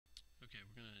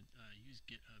use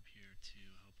GitHub here to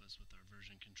help us with our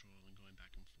version control and going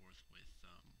back and forth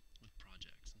with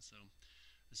projects. And so,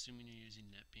 assuming you're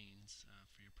using Netbeans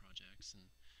for your projects and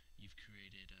you've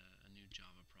created a new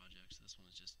Java project, so this one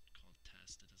is just called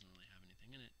test. It doesn't really have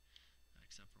anything in it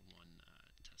except for one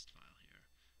test file here.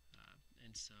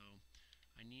 And so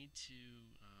I need to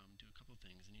do a couple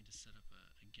things. I need to set up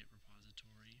a Git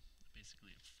repository,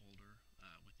 basically a folder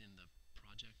within the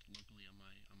project locally on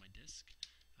my disk.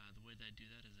 The way that I do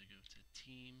that is I go to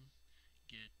team,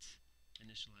 git,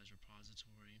 initialize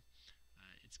repository.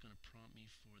 It's going to prompt me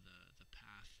for the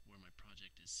path where my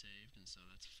project is saved, and so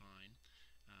that's fine.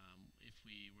 If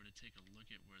we were to take a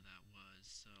look at where that was,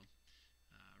 so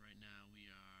right now we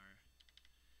are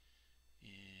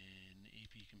in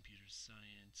AP Computer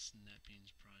Science,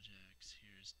 Netbeans projects.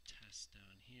 Here's test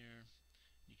down here.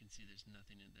 You can see there's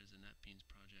nothing in. There's a Netbeans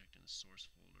project and a source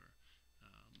folder.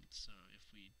 So if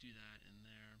we do that in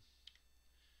there,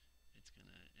 it's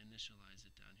going to initialize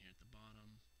it down here at the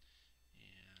bottom.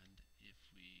 And if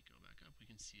we go back up, we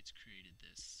can see it's created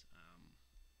this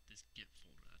this Git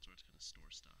folder. That's where it's going to store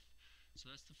stuff.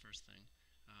 So that's the first thing.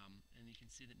 And you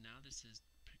can see that now this is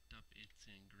picked up.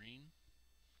 It's in green.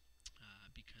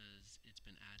 Because it's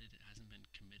been added, it hasn't been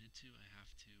committed to. I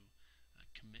have to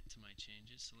commit to my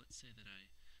changes. So let's say that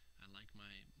I like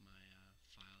my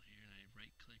file here, and I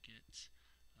right click it,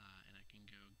 and I can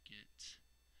go git,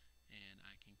 and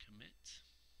I can commit,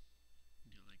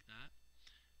 do it like that.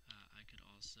 I could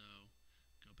also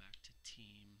go back to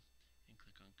team and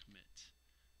click on commit.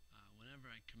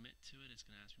 Whenever I commit to it, it's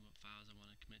going to ask me what files I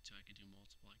want to commit to. I could do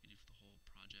multiple. I could do for the whole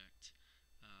project,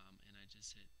 and I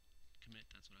just hit commit.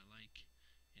 That's what I like,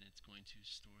 and it's going to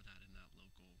store that in that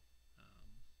local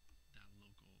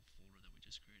folder that we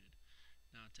just created.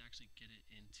 Now, to actually get it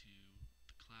into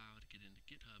the cloud, get it into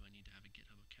GitHub, I need to have a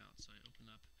GitHub account. So I open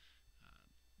up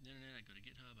the internet, I go to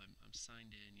GitHub, I'm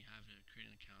signed in. You have to create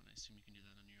an account, and I assume you can do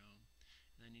that on your own.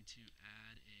 And I need to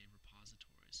add a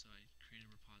repository. So I create a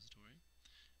repository.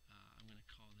 I'm going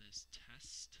to call this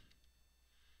test,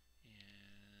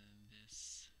 and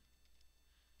this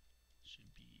should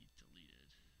be deleted.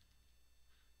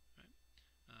 Right?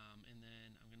 And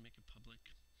then I'm going to make it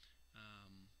public,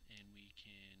 and we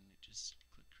can just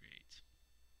click create.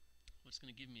 What's going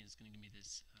to give me is going to give me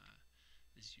this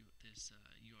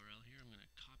URL here. I'm going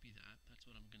to copy that. That's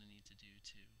what I'm going to need to do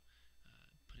to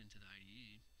put into the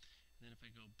IDE. And then if I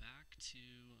go back to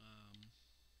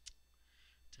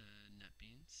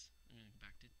Netbeans, I'm going to go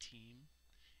back to team,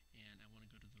 and I want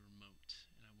to go to the remote,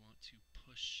 and I want to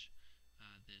push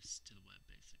this to the web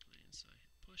basically. And so I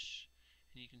hit push,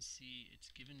 and you can see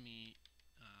it's given me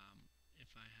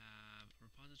if I have a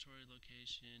repository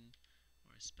location,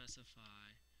 or I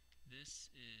specify, this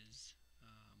is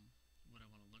what I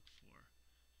want to look for.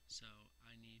 So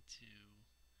I need to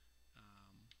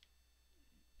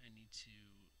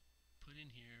put in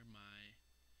here my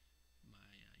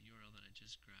URL that I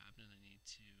just grabbed, and I need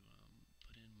to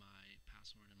put in my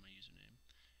password and my username,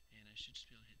 and I should just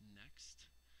be able to hit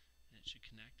next, and it should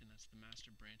connect, and that's the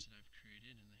master branch that I've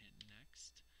created. And I hit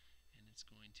next, and it's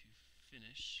going to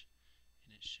finish,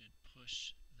 and it should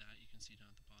push that. You can see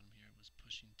down at the bottom here, it was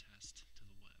pushing test to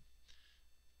the web.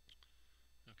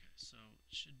 Okay, so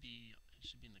it should be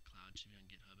in the cloud. It should be on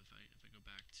GitHub. If I go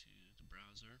back to the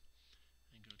browser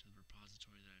and go to the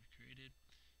repository that I've created,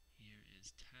 here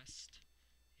is test,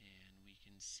 and we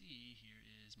can see here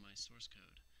is my source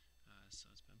code. So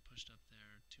it's been pushed up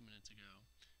there 2 minutes ago,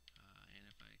 and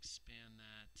if I expand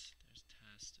that, there's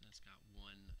test, and it's got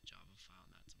one Java file,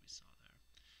 and that's what we saw there.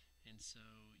 And so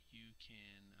you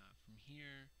can, from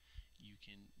here, you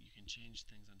can change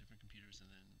things on different computers and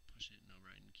then push it and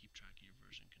overwrite and keep track of your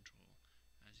version control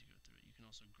as you go through it. You can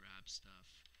also grab stuff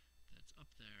that's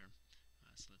up there.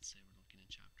 So let's say we're looking in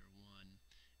chapter 1.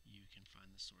 You can find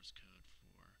the source code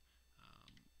for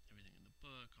everything in the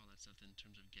book, all that stuff in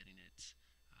terms of getting it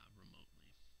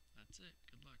remotely. That's it.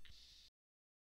 Good luck.